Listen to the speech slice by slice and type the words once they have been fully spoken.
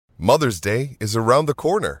Mother's Day is around the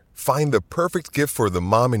corner. Find the perfect gift for the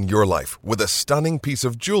mom in your life with a stunning piece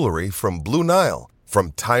of jewelry from Blue Nile.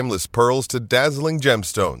 From timeless pearls to dazzling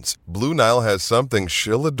gemstones, Blue Nile has something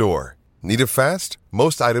she'll adore. Need it fast?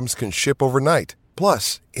 Most items can ship overnight.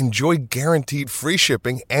 Plus, enjoy guaranteed free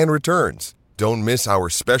shipping and returns. Don't miss our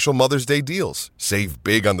special Mother's Day deals. Save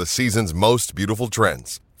big on the season's most beautiful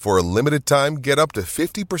trends. For a limited time, get up to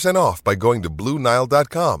 50% off by going to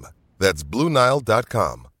BlueNile.com. That's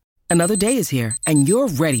BlueNile.com. Another day is here, and you're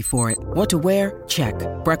ready for it. What to wear? Check.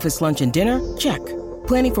 Breakfast, lunch, and dinner? Check.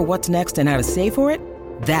 Planning for what's next and how to save for it?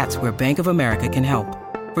 That's where Bank of America can help.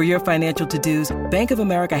 For your financial to-dos, Bank of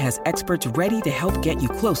America has experts ready to help get you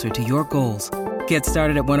closer to your goals. Get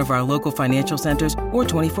started at one of our local financial centers or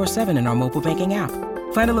 24/7 in our mobile banking app.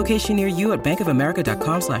 Find a location near you at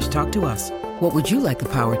bankofamerica.com/talktous. What would you like the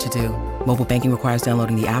power to do? Mobile banking requires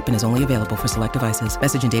downloading the app and is only available for select devices.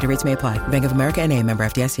 Message and data rates may apply. Bank of America N.A., member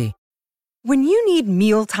FDIC. When you need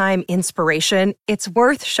mealtime inspiration, it's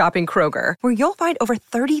worth shopping Kroger, where you'll find over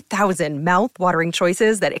 30,000 mouth-watering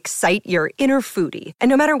choices that excite your inner foodie. And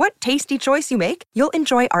no matter what tasty choice you make, you'll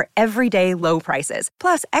enjoy our everyday low prices,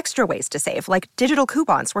 plus extra ways to save, like digital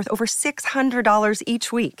coupons worth over $600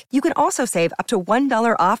 each week. You can also save up to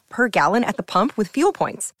 $1 off per gallon at the pump with fuel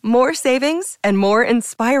points. More savings and more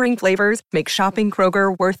inspiring flavors make shopping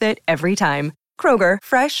Kroger worth it every time. Kroger,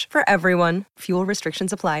 fresh for everyone. Fuel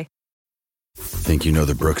restrictions apply. Think you know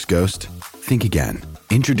the Brooks Ghost? Think again.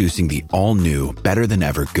 Introducing the all-new,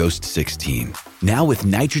 better-than-ever Ghost 16. Now with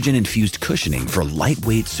nitrogen-infused cushioning for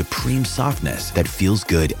lightweight, supreme softness that feels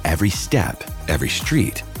good every step, every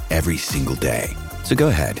street, every single day. So go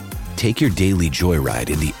ahead, take your daily joyride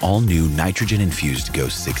in the all-new nitrogen-infused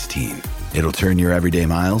Ghost 16. It'll turn your everyday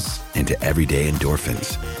miles into everyday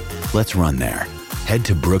endorphins. Let's run there. Head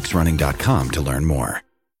to brooksrunning.com to learn more.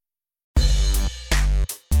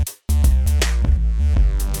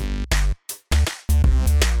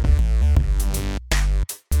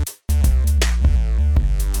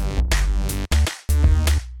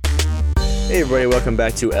 Hey everybody, welcome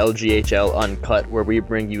back to LGHL Uncut, where we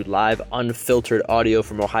bring you live, unfiltered audio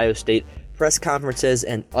from Ohio State press conferences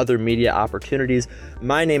and other media opportunities.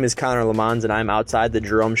 My name is Connor Lamons, and I'm outside the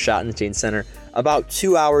Jerome Schottenstein Center about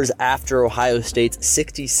 2 hours after Ohio State's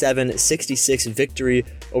 67-66 victory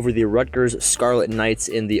over the Rutgers Scarlet Knights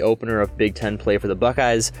in the opener of Big Ten play for the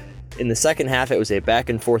Buckeyes. In the second half, it was a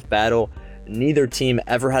back-and-forth battle. Neither team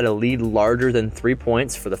ever had a lead larger than 3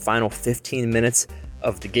 points for the final 15 minutes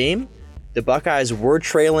of the game. The Buckeyes were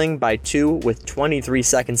trailing by 2 with 23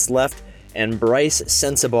 seconds left, and Bryce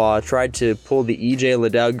Sensabaugh tried to pull the E.J.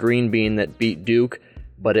 Liddell green bean that beat Duke,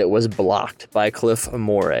 but it was blocked by Cliff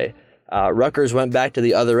Amore. Rutgers went back to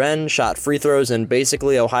the other end, shot free throws, and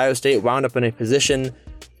basically Ohio State wound up in a position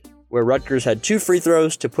where Rutgers had 2 free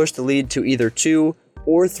throws to push the lead to either 2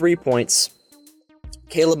 or 3 points.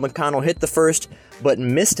 Caleb McConnell hit the first, but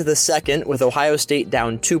missed the second, with Ohio State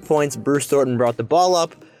down 2 points. Bruce Thornton brought the ball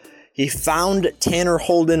up. He found Tanner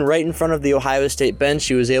Holden right in front of the Ohio State bench.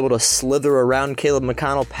 He was able to slither around Caleb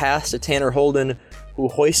McConnell past to Tanner Holden, who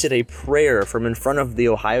hoisted a prayer from in front of the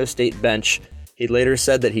Ohio State bench. He later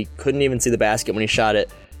said that he couldn't even see the basket when he shot it,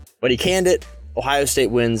 but he canned it. Ohio State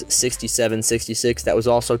wins 67-66. That was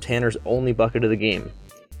also Tanner's only bucket of the game.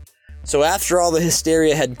 So after all the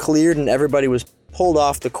hysteria had cleared and everybody was pulled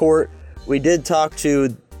off the court, we did talk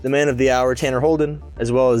to the man of the hour, Tanner Holden,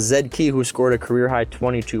 as well as Zed Key, who scored a career-high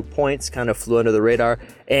 22 points, kind of flew under the radar,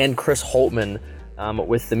 and Chris Holtman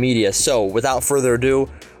with the media. So, without further ado,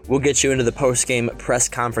 we'll get you into the post-game press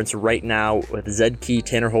conference right now with Zed Key,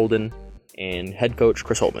 Tanner Holden, and head coach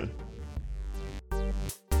Chris Holtman.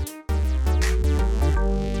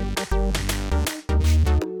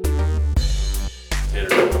 Tanner,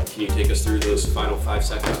 can you take us through those final 5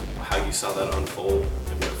 seconds, how you saw that unfold,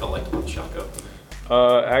 and what it felt like to let the shot go?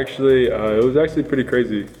 It was actually pretty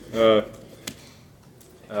crazy. They're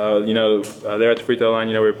at the free throw line.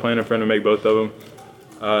 We were planning for him to make both of them.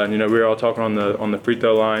 We were all talking on the free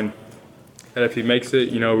throw line. And if he makes it,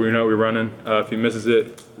 we know we're running. If he misses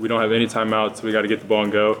it, we don't have any timeouts. We got to get the ball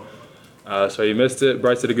and go. So he missed it.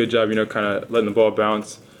 Bryce did a good job, kind of letting the ball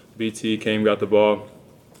bounce. BT came, got the ball.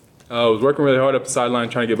 I was working really hard up the sideline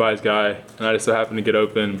trying to get by his guy, and I just so happened to get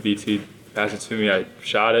open. BT passed it to me. I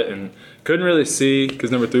shot it and couldn't really see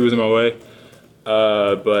because number 3 was in my way.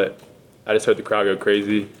 But I just heard the crowd go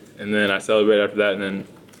crazy, and then I celebrated after that, and then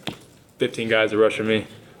 15 guys are rushing me.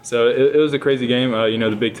 So it was a crazy game.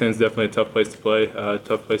 The Big Ten is definitely a tough place to play,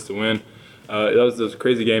 tough place to win. It was a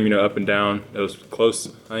crazy game, up and down. It was close.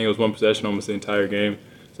 I think it was one possession almost the entire game.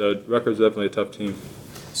 So Rutgers is definitely a tough team.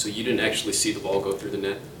 So you didn't actually see the ball go through the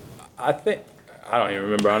net? I I don't even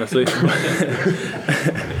remember, honestly.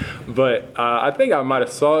 But I think I might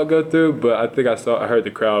have saw it go through, but I think I heard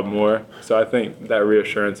the crowd more. So I think that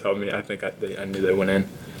reassurance helped me. I think I knew they went in.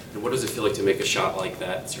 And what does it feel like to make a shot like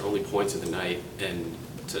that? It's your only points of the night, and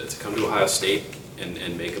to come to Ohio State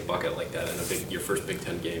and make a bucket like that in your first Big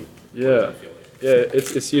Ten game. Yeah. Yeah,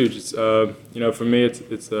 it's huge. It's for me,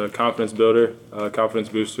 it's a confidence builder, confidence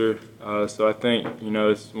booster. So I think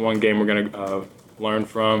it's one game we're gonna learn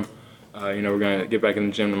from. We're gonna get back in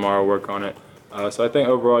the gym tomorrow, work on it. So I think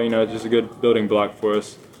overall, it's just a good building block for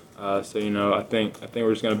us. I think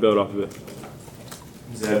we're just gonna build off of it.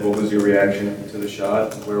 Zed, what was your reaction to the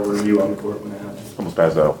shot? Where were you on the court when it happened? Almost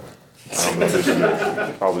passed out.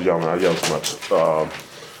 I was yelling. I yelled too much.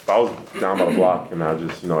 I was down by the block, and I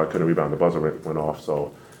just, I couldn't rebound. The buzzer went off,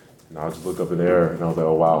 so I just looked up in the air, and I was like,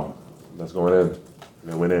 oh, wow, that's going in.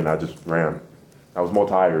 And it went in. I just ran. I was more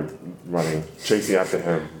tired running, chasing after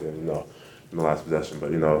him than, in the last possession.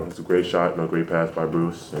 But, it's a great shot, great pass by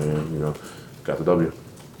Bruce, and, got the W.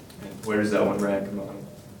 And where does that one rank among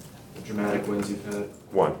the dramatic wins you've had?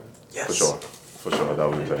 One. Yes. For sure, that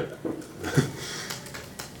was insane.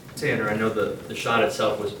 Tanner, I know the shot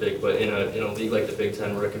itself was big, but in a league like the Big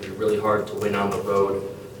Ten where it can be really hard to win on the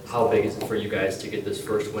road, how big is it for you guys to get this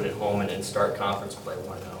first win at home and start conference play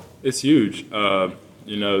 1-0? It's huge.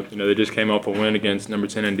 They just came off a win against number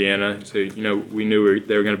 10 Indiana, so we knew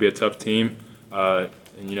they were going to be a tough team, and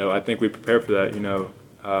I think we prepared for that.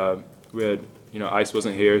 We had Ice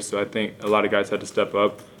wasn't here, so I think a lot of guys had to step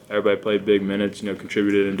up. Everybody played big minutes,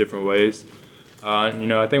 contributed in different ways. I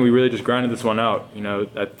think we really just grinded this one out.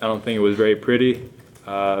 I don't think it was very pretty,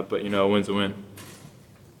 but a win's a win.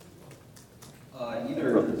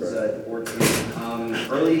 Either Zed or Tim.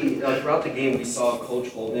 Early throughout the game, we saw Coach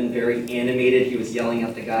Holtman very animated. He was yelling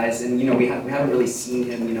at the guys, and we haven't really seen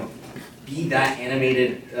him, be that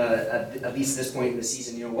animated at least this point in the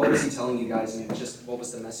season. What was he telling you guys, and just what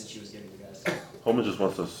was the message he was giving you guys? Holman just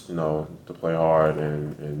wants us, to play hard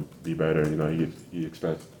and be better. He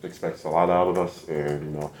expects a lot out of us,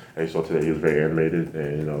 and as you saw today, he was very animated,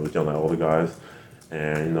 and he was yelling at all the guys,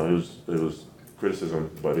 and it was criticism,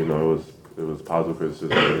 but it was positive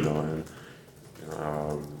criticism, and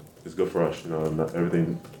it's good for us.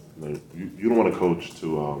 Everything. You don't want a coach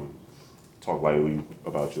to talk lightly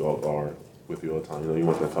about you or with you all the time. You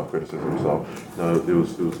want that tough criticism. So it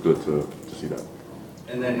was good to see that.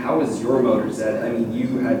 And then how was your motor, Zed? I mean,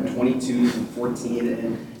 you had 22 and 14,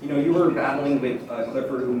 and you were battling with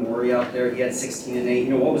Clifford Umori out there. He had 16 and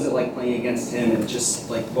 8. What was it like playing against him? And just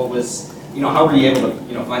like, what was, how were you able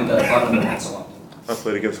to, find the bottom of the net so often? I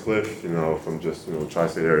played against Cliff, from just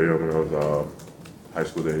tri-state area when I was high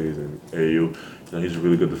school days and AAU. He's a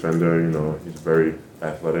really good defender. He's very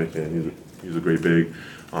athletic, and he's a great big.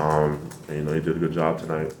 And he did a good job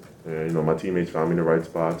tonight. And my teammates found me in the right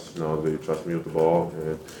spots. They trusted me with the ball,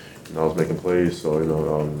 and I was making plays. So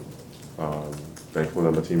thankful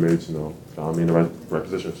that my teammates found me in the right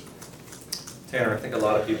positions. Tanner, I think a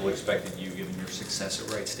lot of people expected you, given your success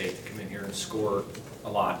at Wright State, to come in here and score a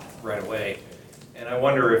lot right away. And I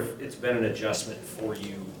wonder if it's been an adjustment for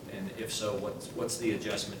you, and if so, what's the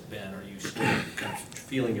adjustment been? Are you still kind of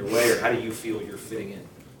feeling your way, or how do you feel you're fitting in?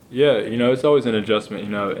 Yeah, it's always an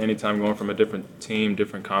adjustment. Anytime going from a different team,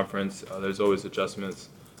 different conference, there's always adjustments.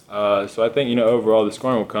 So I think, overall the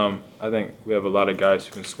scoring will come. I think we have a lot of guys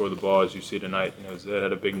who can score the ball, as you see tonight. Zed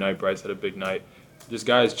had a big night, Bryce had a big night. Just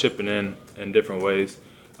guys chipping in different ways.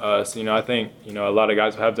 So I think, a lot of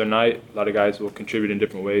guys will have their night. A lot of guys will contribute in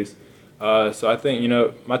different ways. So I think,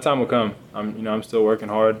 my time will come. I'm still working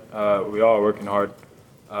hard. We all are working hard.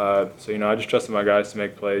 So I just trusted my guys to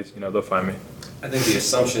make plays. They'll find me. I think the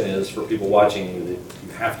assumption is for people watching you that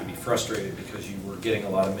you have to be frustrated because you were getting a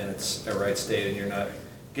lot of minutes at Wright State and you're not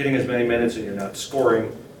getting as many minutes and you're not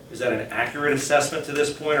scoring. Is that an accurate assessment to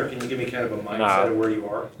this point, or can you give me kind of a mindset of where you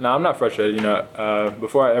are? No, I'm not frustrated.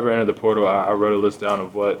 Before I ever entered the portal, I wrote a list down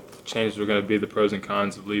of what changes were going to be, the pros and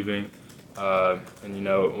cons of leaving. And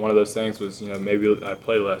one of those things was, maybe I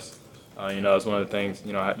play less. It's one of the things,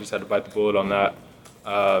 I just had to bite the bullet on that.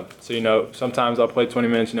 So sometimes I'll play 20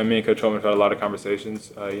 minutes. Me and Coach Holtman have had a lot of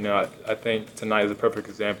conversations. I think tonight is a perfect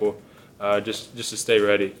example. Just to stay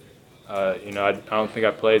ready. I don't think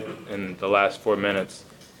I played in the last 4 minutes.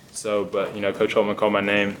 So, but Coach Holtman called my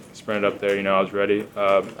name, sprinted up there. I was ready.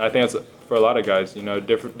 I think that's for a lot of guys.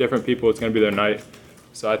 Different people. It's going to be their night.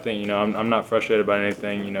 So I think I'm not frustrated about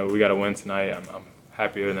anything. We got to win tonight. I'm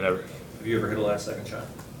happier than ever. Have you ever hit a last-second shot?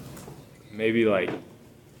 Maybe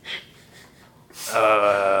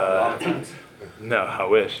no, I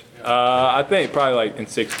wish. I think probably in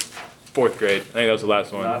 4th grade. I think that was the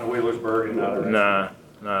last one. Not in Wheelersburg and not a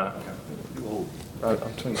Nah. Okay. I'm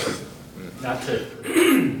 22. Not to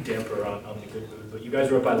damper on the good mood, but you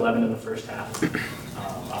guys were up by 11 in the first half.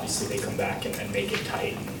 Obviously, they come back and make it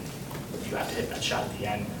tight, and you have to hit that shot at the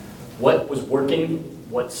end. What was working?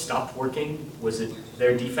 What stopped working? Was it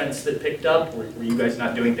their defense that picked up? Were you guys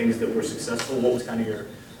not doing things that were successful? What was kind of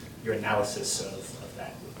your analysis of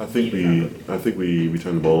that? I think we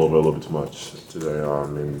turned the ball over a little bit too much today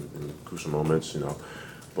in crucial moments,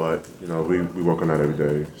 But we work on that every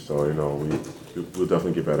day, so we'll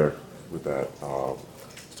definitely get better with that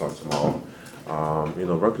starting tomorrow.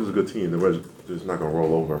 Rutgers is a good team. They're just not gonna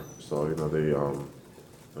roll over. So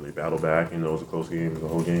they battle back. It's a close game the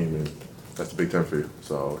whole game, and that's the Big Ten for you.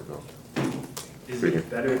 So Is it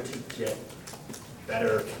better to get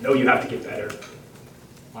better? No, you have to get better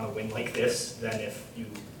on a win like this than if you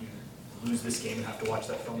lose this game and have to watch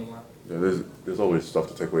that film tomorrow. Yeah, there's always stuff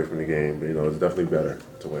to take away from the game, but it's definitely better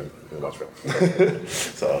to win than watch film.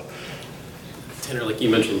 So. Tanner, like you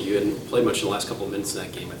mentioned, you hadn't played much in the last couple of minutes in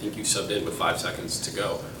that game. I think you subbed in with 5 seconds to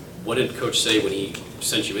go. What did Coach say when he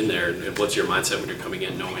sent you in there, and what's your mindset when you're coming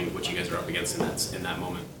in knowing what you guys are up against in that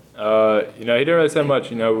moment? He didn't really say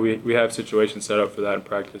much. We have situations set up for that in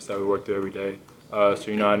practice that we work through every day. I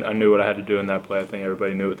knew what I had to do in that play. I think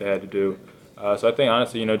everybody knew what they had to do. So I think,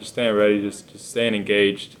 honestly, just staying ready, just staying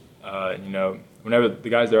engaged. Whenever the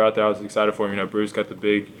guys that are out there, I was excited for them. Bruce got the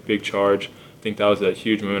big charge. I think that was a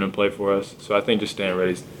huge movement and play for us. So I think just staying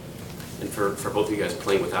ready. And for both of you guys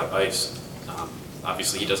playing without Ice,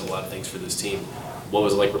 obviously he does a lot of things for this team. What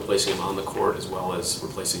was it like replacing him on the court as well as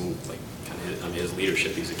replacing his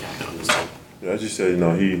leadership? He's a captain on this team. Yeah, as you said,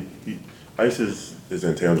 Ice is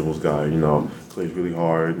an intangibles guy. Plays really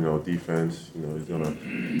hard. Defense. He's gonna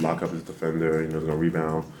lock up his defender. He's gonna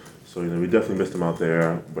rebound. So we definitely missed him out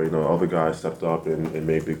there. But other guys stepped up and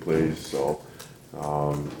made big plays. So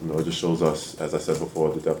it just shows us, as I said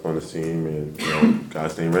before, the depth on this team and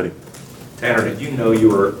guys staying ready. Tanner, did you know you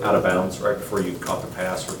were out of bounds right before you caught the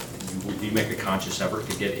pass, or did you make a conscious effort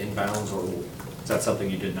to get in bounds, or is that something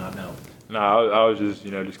you did not know? No, I was just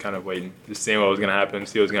just kind of waiting, just seeing what was going to happen,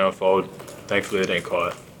 see what was going to unfold. Thankfully, they didn't call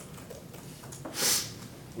it.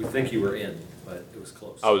 We think you were in, but it was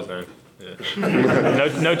close. I was in.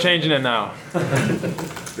 Yeah. no changing it now.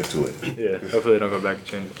 That's too late. Yeah, hopefully they don't go back and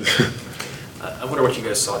change it. I wonder what you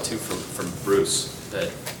guys saw too from Bruce,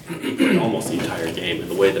 that he played almost the entire game, and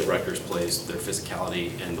the way that Rutgers plays, their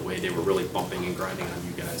physicality, and the way they were really bumping and grinding on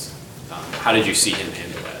you guys. How did you see him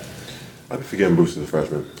handle that? I've been forgetting Bruce is a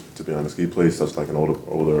freshman, to be honest. He plays such like an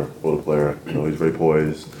older player. He's very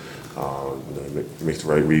poised. He makes the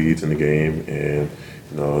right reads in the game, and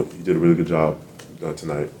he did a really good job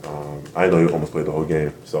tonight. I know he almost played the whole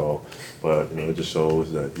game, but it just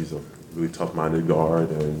shows that he's a really tough-minded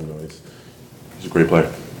guard, and he's a great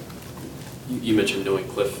player. You mentioned knowing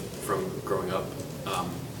Cliff from growing up.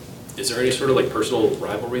 Is there any sort of personal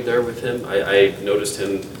rivalry there with him? I noticed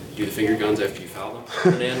him do the finger guns after you fouled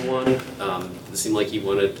him in and one. It seemed like he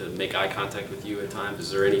wanted to make eye contact with you at times.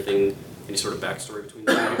 Is there any sort of backstory between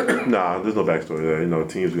you? Nah, there's no backstory there.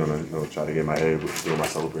 Teams are gonna try to get in my head during my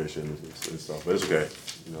celebrations and stuff, but it's okay.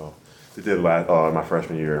 They did my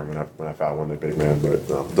freshman year when I fouled one of the big men, but it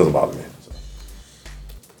doesn't bother me. So.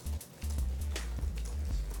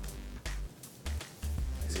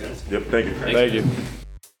 Yep, thank you. Thank you.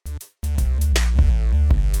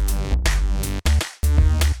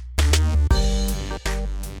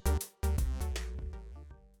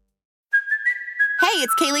 Hey,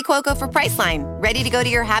 it's Kaylee Cuoco for Priceline. Ready to go to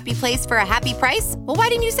your happy place for a happy price? Well, why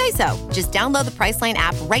didn't you say so? Just download the Priceline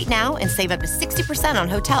app right now and save up to 60% on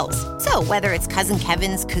hotels. So whether it's Cousin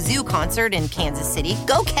Kevin's Kazoo Concert in Kansas City,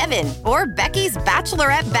 go Kevin, or Becky's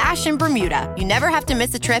Bachelorette Bash in Bermuda, you never have to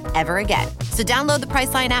miss a trip ever again. So download the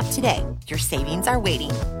Priceline app today. Your savings are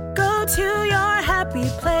waiting. Go to your happy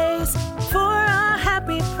place for a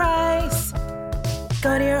happy price.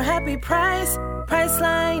 Go to your happy price,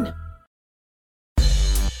 Priceline.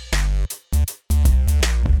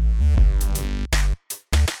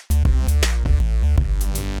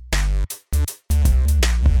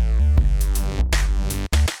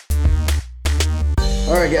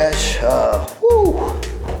 All right, guys.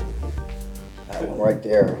 That one right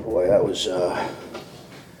there, boy, that was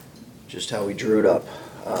just how we drew it up.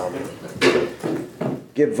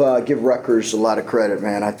 Give Rutgers a lot of credit,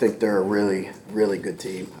 man. I think they're a really, really good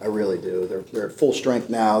team. I really do. They're at full strength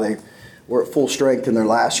now. They were at full strength in their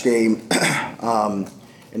last game, and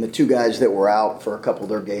the two guys that were out for a couple of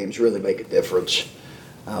their games really make a difference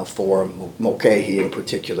for them. Mulcahy in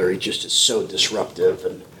particular, he just is so disruptive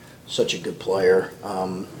and such a good player.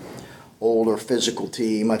 Older, physical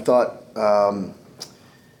team. I thought, the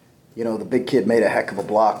big kid made a heck of a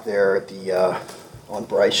block there at the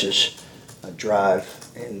Bryce's drive,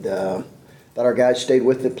 and thought our guys stayed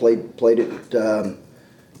with it, played it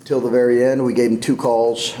till the very end. We gave them 2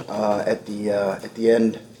 calls at the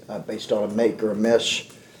end based on a make or a miss,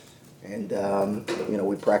 and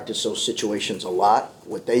we practiced those situations a lot.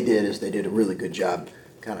 What they did is they did a really good job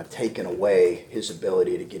kind of taking away his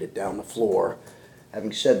ability to get it down the floor.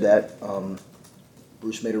 Having said that,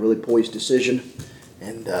 Bruce made a really poised decision,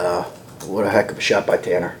 and what a heck of a shot by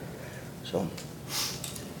Tanner. So.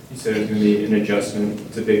 You said it was going to be an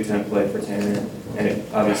adjustment to Big Ten play for Tanner, and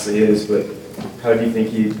it obviously is, but how do you think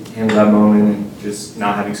he handled that moment and just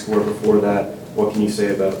not having scored before that? What can you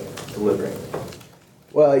say about delivering?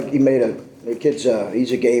 Well, the kid's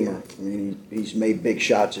he's a gamer. I mean, he's made big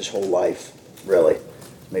shots his whole life, really.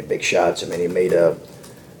 He's made big shots. I mean, he made I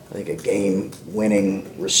think a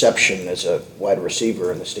game-winning reception as a wide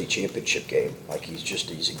receiver in the state championship game. Like,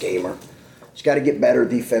 he's a gamer. He's got to get better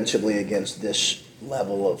defensively against this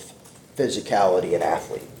level of physicality and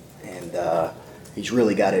athlete, and he's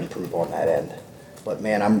really got to improve on that end. But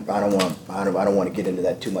man, I don't want to get into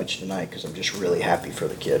that too much tonight because I'm just really happy for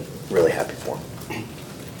the kid. Really happy for him.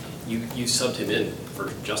 You subbed him in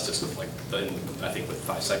for Justice with I think with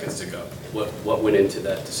 5 seconds to go. What went into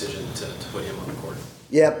that decision to put him on the court?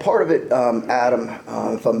 Yeah, part of it, Adam,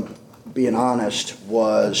 if I'm being honest,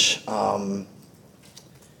 was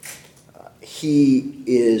he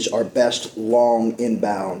is our best long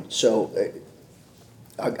inbound. So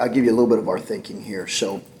I'll give you a little bit of our thinking here.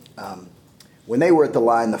 So when they were at the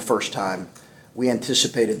line the first time, we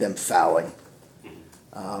anticipated them fouling.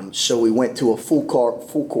 So we went to a full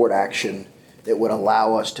court action that would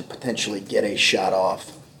allow us to potentially get a shot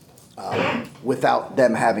off without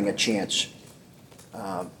them having a chance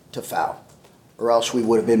to foul, or else we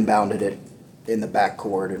would have inbounded it in the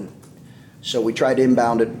backcourt. And so we tried to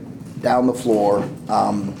inbound it down the floor,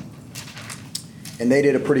 and they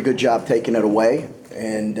did a pretty good job taking it away,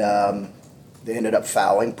 and they ended up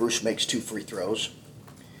fouling. Bruce makes 2 free throws.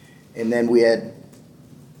 And then we had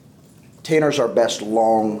Tanner's our best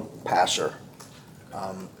long passer,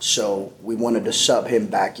 so we wanted to sub him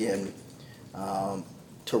back in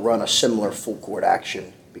to run a similar full court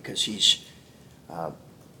action because he's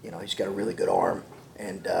got a really good arm,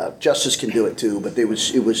 and Justice can do it too. But it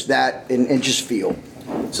was that and just feel.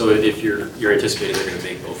 So if you're anticipating they're going to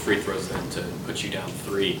make both free throws then to put you down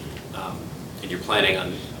 3, and you're planning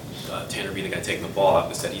on Tanner being the guy taking the ball out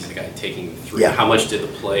instead he's the guy taking 3. Yeah. How much did the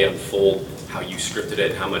play unfold? How you scripted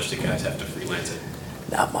it? How much did guys have to freelance it?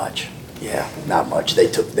 Not much. Yeah, not much. They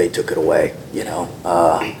took it away.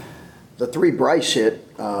 The 3 Bryce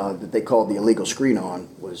hit that they called the illegal screen on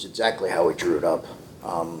was exactly how we drew it up.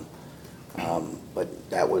 But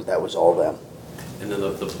that was all them. And then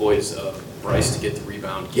the poise of Bryce to get the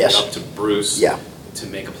rebound, get up to Bruce to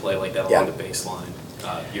make a play like that along the baseline.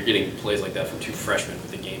 You're getting plays like that from 2 freshmen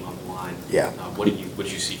with the game on the line. Yeah. What did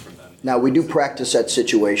you see from them? Now, we do practice that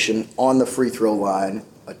situation on the free throw line,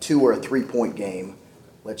 a 2 or a 3-point game.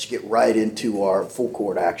 Let's get right into our full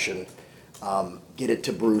court action. Get it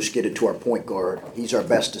to Bruce, get it to our point guard. He's our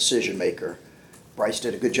best decision maker. Bryce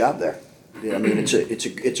did a good job there. I mean,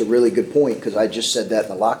 it's a really good point because I just said that in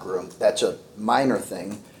the locker room. That's a minor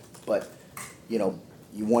thing, but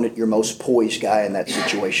you wanted your most poised guy in that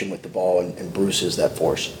situation with the ball, and Bruce is that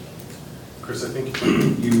force. Chris, I think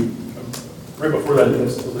you right before that,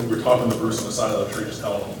 we were talking to Bruce on the side of the tree, just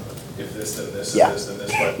telling him if this, then this, and this, then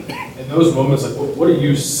this. But in those moments, like, what do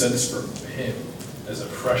you sense from him as a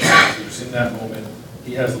freshman who's in that moment?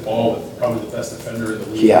 He has the ball with probably the best defender in the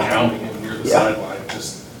league, hounding him near the sideline.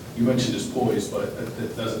 You mentioned his poise, but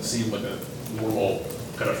it doesn't seem like a normal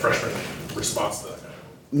kind of freshman response to that.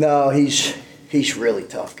 No, he's really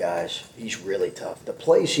tough, guys. He's really tough. The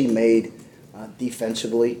plays he made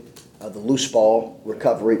defensively, the loose ball,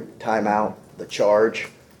 recovery, timeout, the charge,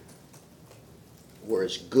 were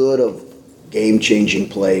as good of game-changing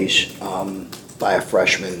plays by a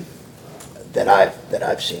freshman that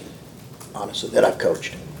I've seen, honestly, that I've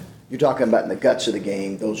coached. You're talking about in the guts of the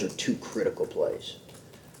game, those are 2 critical plays.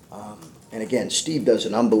 And again, Steve does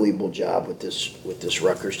an unbelievable job with this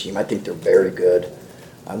Rutgers team. I think they're very good.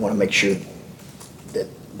 I want to make sure that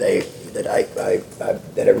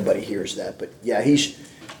that everybody hears that. But yeah,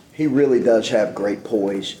 he really does have great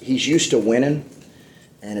poise. He's used to winning,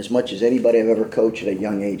 and as much as anybody I've ever coached at a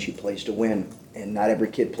young age, he plays to win. And not every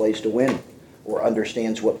kid plays to win or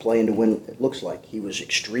understands what playing to win looks like. He was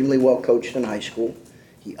extremely well coached in high school.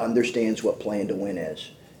 He understands what playing to win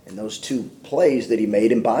is. And those 2 plays that he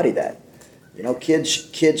made embody that.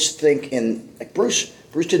 Kids think in, like Bruce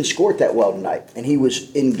didn't score it that well tonight, and he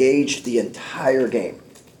was engaged the entire game.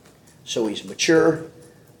 So he's mature,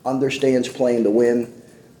 understands playing to win,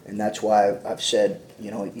 and that's why I've said,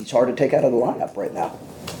 he's hard to take out of the lineup right now.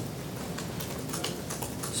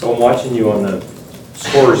 So I'm watching you on the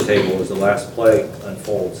scorer's table as the last play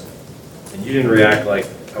unfolds, and you didn't react like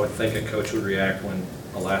I would think a coach would react when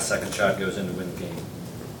a last-second shot goes in to win the game.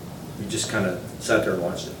 You just kind of sat there and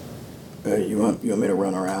watched it. You want me to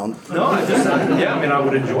run around? No, I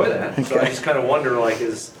would enjoy that. Okay. So I just kind of wonder,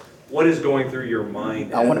 what is going through your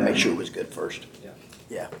mind? I want to make sure it was good first.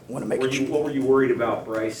 Yeah, I want to make sure. What were you worried about,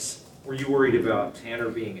 Bryce? Were you worried about Tanner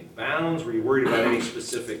being in bounds? Were you worried about any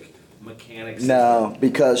specific mechanics? No,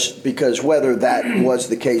 because whether that was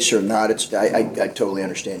the case or not, I totally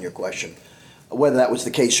understand your question. Whether that was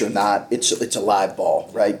the case or not, it's a live ball,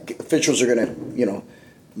 right? Officials are going to,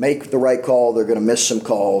 make the right call. They're going to miss some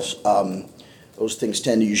calls. Those things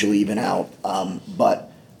tend to usually even out.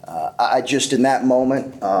 But I just, in that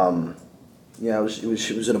moment, it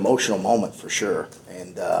was an emotional moment for sure.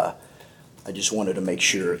 And I just wanted to make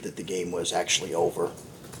sure that the game was actually over.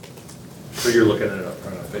 So you're looking at an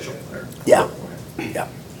official there? Yeah. You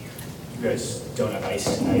guys don't have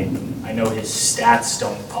ice tonight. I know his stats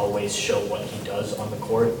don't always show what he does on the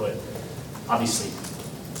court, but obviously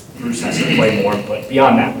Bruce has to play more. But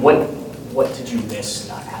beyond that, what did you miss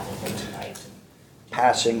not having him tonight?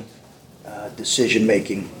 Passing, decision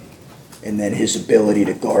making, and then his ability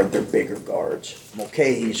to guard their bigger guards.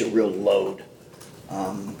 Mulcahy's a real load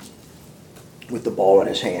with the ball in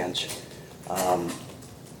his hands.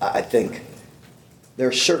 I think there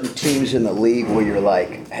are certain teams in the league where you're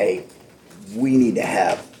like, hey, we need to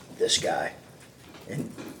have this guy.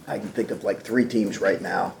 And I can think of 3 teams right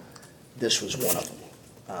now. This was one of them.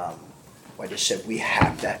 I just said we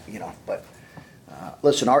have that, But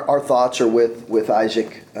listen, our thoughts are with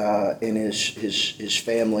Isaac and his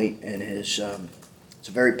family and his. It's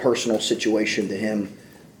a very personal situation to him.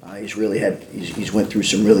 He's went through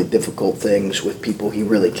some really difficult things with people he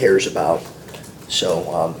really cares about.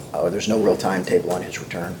 So there's no real timetable on his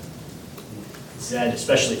return. Zed,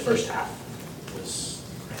 especially first half, was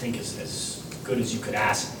I think as good as you could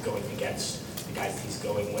ask going against the guys he's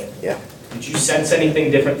going with. Yeah. Did you sense anything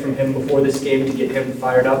different from him before this game to get him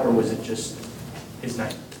fired up, or was it just his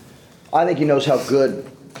night? I think he knows how good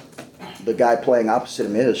the guy playing opposite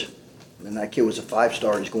him is. And that kid was a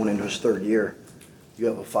 5-star. He's going into his 3rd year. You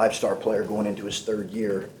have a 5-star player going into his 3rd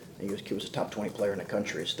year. And he was a top 20 player in the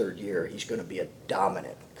country his 3rd year. He's going to be a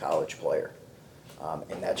dominant college player.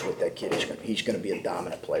 And that's what that kid is. He's going to be a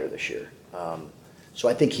dominant player this year. So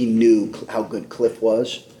I think he knew how good Cliff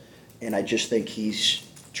was. And I just think he's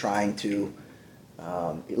trying to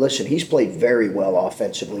listen, he's played very well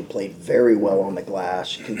offensively, played very well on the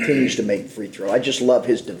glass, continues to make free throw. I just love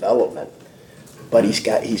his development. But he's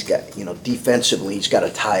got defensively, he's got to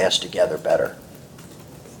tie us together better.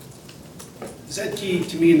 Zed Key,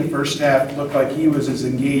 to me, in the first half, looked like he was as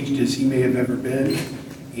engaged as he may have ever been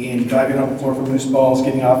in driving on the floor for loose balls,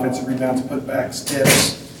 getting offensive rebounds, putbacks,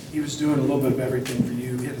 tips. He was doing a little bit of everything for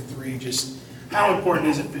you. Hit a 3. Just how important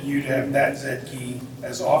is it for you to have that Zed Key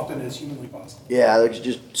as often as humanly possible? Yeah, I would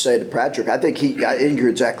just say to Patrick, I think you're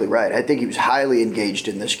exactly right. I think he was highly engaged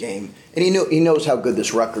in this game, and he knows how good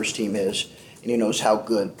this Rutgers team is, and he knows how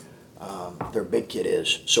good their big kid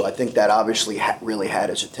is. So I think that obviously really had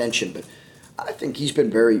his attention, but I think he's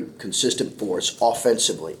been very consistent for us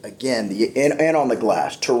offensively. Again, and on the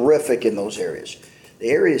glass, terrific in those areas. The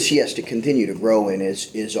areas he has to continue to grow in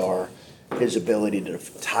is his ability to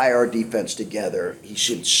tie our defense together. He's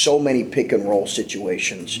in so many pick and roll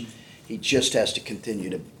situations. He just has to continue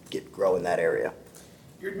to grow in that area.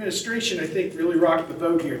 Your administration, I think, really rocked the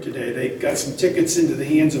boat here today. They got some tickets into the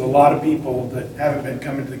hands of a lot of people that haven't been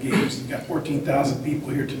coming to the games. You've got 14,000 people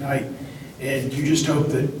here tonight, and you just hope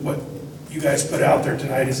that what you guys put out there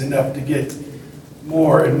tonight is enough to get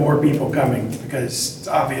more and more people coming, because it's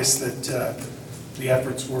obvious that the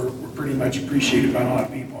efforts were pretty much appreciated by a lot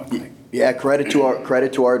of people, I think. Yeah, credit to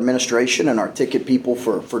our administration and our ticket people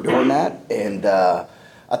for doing that. And I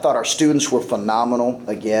thought our students were phenomenal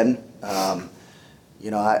again. I'm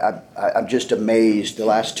just amazed. The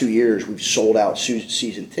last 2 years we've sold out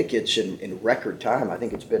season tickets in record time. I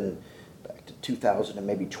think it's been back to 2000 and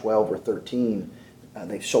maybe 12 or 13.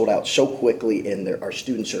 They've sold out so quickly, and our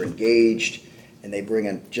students are engaged, and they bring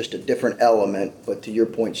in just a different element. But to your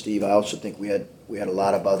point, Steve, I also think we had a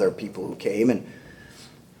lot of other people who came, and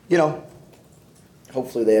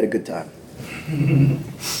hopefully they had a good time.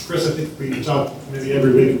 Chris, I think we talk maybe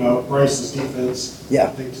every week about Bryce's defense. Yeah. I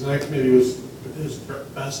think tonight maybe was his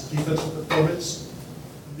best defensive performance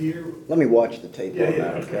of the year. Let me watch the tape on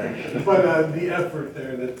that, okay? But the effort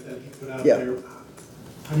there that he put out there,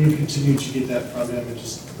 how do you continue to get that from him and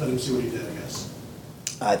just let him see what he did, I guess?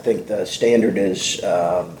 I think the standard is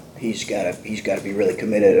he's got to be really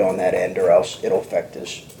committed on that end, or else it'll affect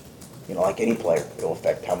his, like any player, it'll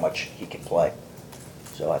affect how much he can play.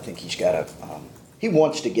 So I think he's got to. He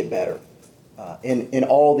wants to get better in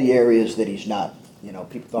all the areas that he's not.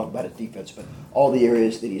 People talk about his defense, but all the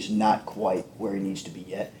areas that he's not quite where he needs to be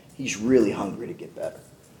yet, he's really hungry to get better.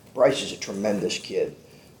 Bryce is a tremendous kid,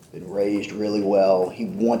 been raised really well. He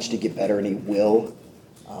wants to get better, and he will.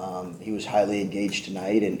 He was highly engaged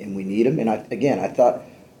tonight, and we need him. And I thought,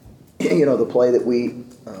 the play that we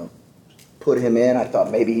put him in, I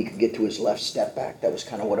thought maybe he could get to his left step back. That was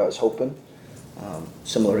kind of what I was hoping.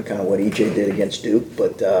 Similar to kind of what EJ did against Duke,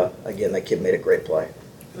 but again, that kid made a great play.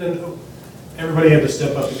 And then everybody had to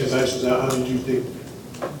step up because Ice was out. How did you think,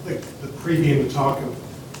 the pregame talk of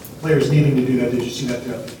players needing to do that? Did you see that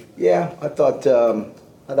throughout the game? Yeah, I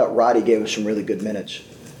thought Roddy gave us some really good minutes,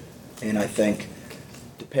 and I think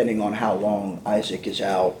depending on how long Isaac is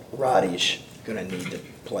out, Roddy's going to need to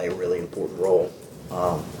play a really important role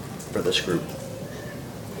for this group.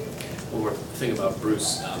 One more thing about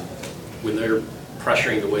Bruce. When they're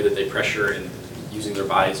pressuring the way that they pressure and using their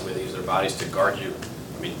bodies the way they use their bodies to guard you,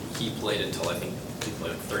 I mean, he played until I think he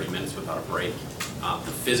played 30 minutes without a break.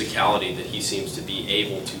 The physicality that he seems to be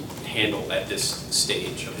able to handle at this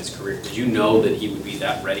stage of his career, did you know that he would be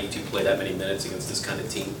that ready to play that many minutes against this kind of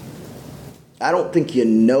team? I don't think you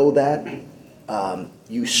know that.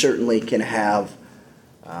 You certainly can have.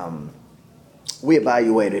 We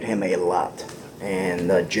evaluated him a lot,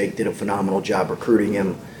 and Jake did a phenomenal job recruiting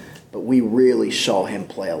him. But we really saw him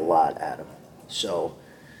play a lot at him. So,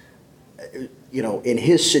 in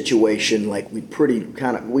his situation,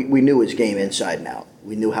 we knew his game inside and out.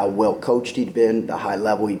 We knew how well coached he'd been, the high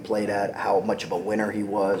level he played at, how much of a winner he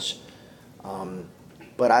was.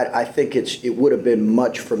 But I think it would have been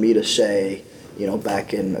much for me to say,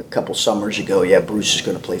 back in a couple summers ago, yeah, Bruce is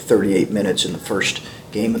going to play 38 minutes in the first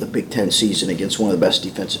game of the Big Ten season against one of the best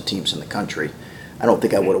defensive teams in the country. I don't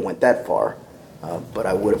think I would have went that far. But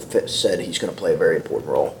I would have said he's going to play a very important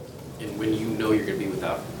role. And when you know you're going to be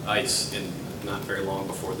without Ice and not very long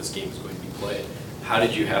before this game is going to be played, how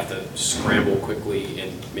did you have to scramble quickly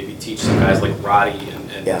and maybe teach some guys like Roddy and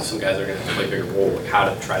some guys that are going to have to play a bigger role, like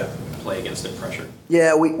how to try to play against the pressure?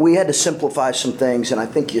 Yeah, we had to simplify some things, and I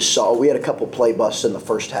think you saw we had a couple play busts in the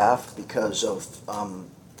first half because of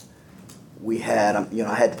we had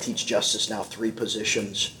I had to teach Justice now 3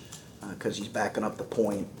 positions because he's backing up the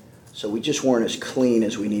point. So we just weren't as clean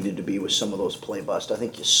as we needed to be with some of those play busts. I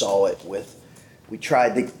think you saw it with we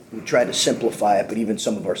tried to simplify it, but even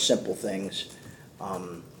some of our simple things,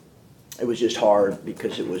 it was just hard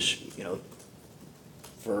because it was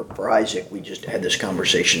for Isaac we just had this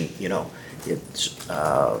conversation it's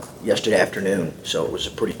yesterday afternoon, so it was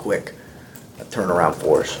a pretty quick turnaround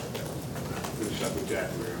for us.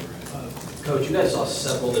 Coach, you guys saw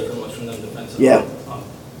several different looks from them defensively. Yeah.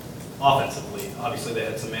 Offensively, obviously they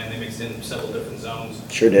had some man. They mixed in several different zones.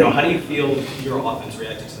 Sure did. How do you feel your offense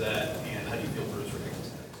reacted to that, and how do you feel Bruce reacted to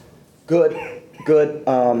that? Good.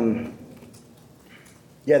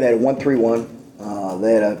 Yeah, they had a 1-3-1.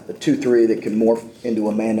 They had a 2-3 that could morph into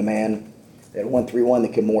a man-to-man. They had a 1-3-1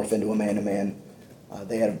 that could morph into a man-to-man.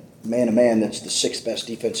 They had a man-to-man that's the 6th best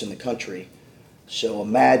defense in the country. So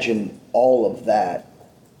imagine all of that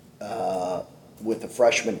with a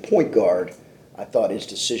freshman point guard. I thought his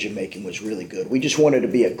decision-making was really good. We just wanted to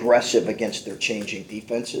be aggressive against their changing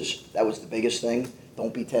defenses. That was the biggest thing.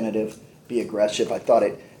 Don't be tentative, be aggressive. I thought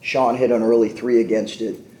Sean hit an early 3 against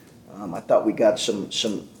it. I thought we got some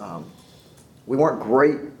we weren't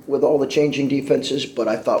great with all the changing defenses, but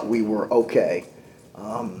I thought we were okay.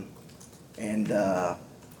 And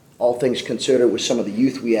all things considered, with some of the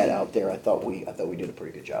youth we had out there, I thought we did a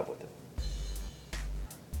pretty good job with it.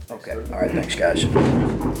 Okay, all right, thanks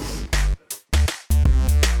guys.